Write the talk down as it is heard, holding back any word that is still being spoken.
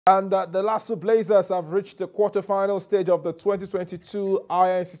And the LASU Blazers have reached the quarterfinal stage of the 2022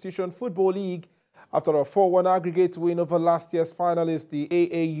 Higher Institution Football League after a 4-1 aggregate win over last year's finalist, the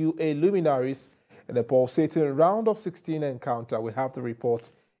AAUA Luminaries, in a pulsating round of 16 encounter. We have the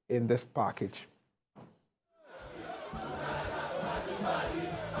report in this package.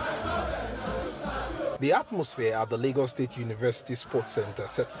 The atmosphere at the Lagos State University Sports Center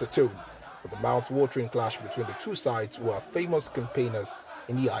sets the tone for the mouth-watering clash between the two sides who are famous campaigners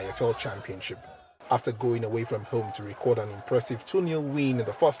in the HIFL Championship. After going away from home to record an impressive 2-0 win in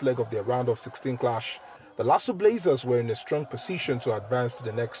the first leg of their round of 16 clash, the LASU Blazers were in a strong position to advance to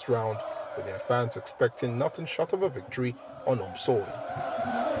the next round, with their fans expecting nothing short of a victory on home soil.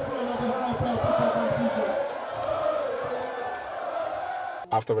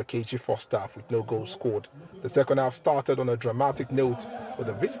 After a cagey first half with no goals scored, the second half started on a dramatic note, with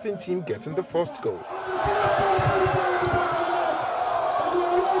the visiting team getting the first goal.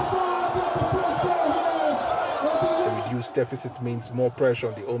 The reduced deficit means more pressure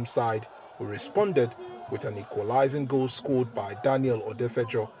on the home side, who responded with an equalizing goal scored by Daniel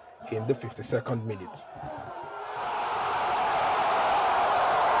Odefejo in the 52nd minute.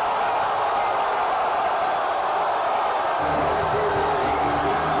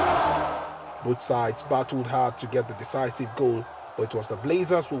 Both sides battled hard to get the decisive goal, but it was the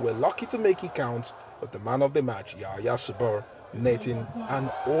Blazers who were lucky to make it count, with the man of the match, Yaya Subar, netting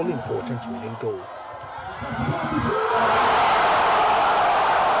an all-important winning goal.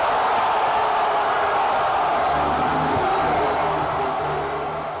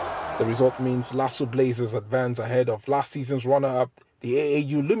 The result means LASU Blazers advance ahead of last season's runner-up, the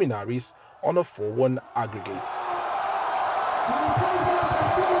AAU Luminaries, on a 4-1 aggregate.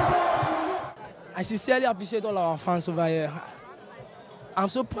 I sincerely appreciate all our fans over here. I'm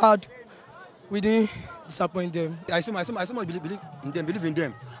so proud we didn't disappoint them. I so much believe in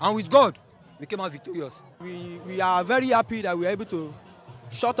them. And with God, we came out victorious. We are very happy that we are able to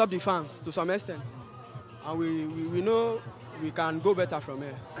shut up the fans to some extent. And we know we can go better from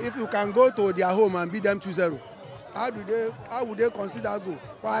here. If you can go to their home and beat them 2-0, how would they consider goal?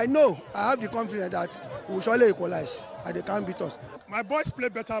 But I know, I have the confidence that we will surely equalize and they can't beat us. My boys play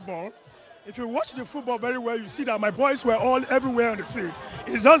better ball. If you watch the football very well, you see that my boys were all everywhere on the field.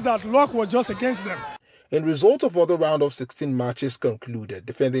 It's just that luck was just against them. In result of other round of 16 matches concluded,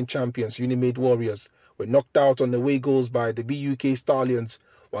 defending champions Unimade Warriors were knocked out on away goals by the BUK Stallions,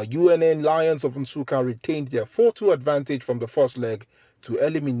 while UNN Lions of Nsukka retained their 4-2 advantage from the first leg to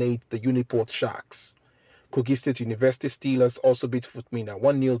eliminate the Uniport Sharks. Kogi State University Steelers also beat Footmina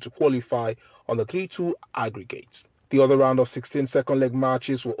 1-0 to qualify on the 3-2 aggregate. The other round of 16 second leg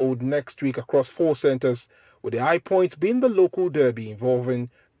matches were held next week across 4 centres, with the high point being the local derby involving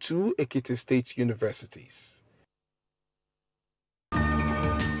 2 Ekiti State universities.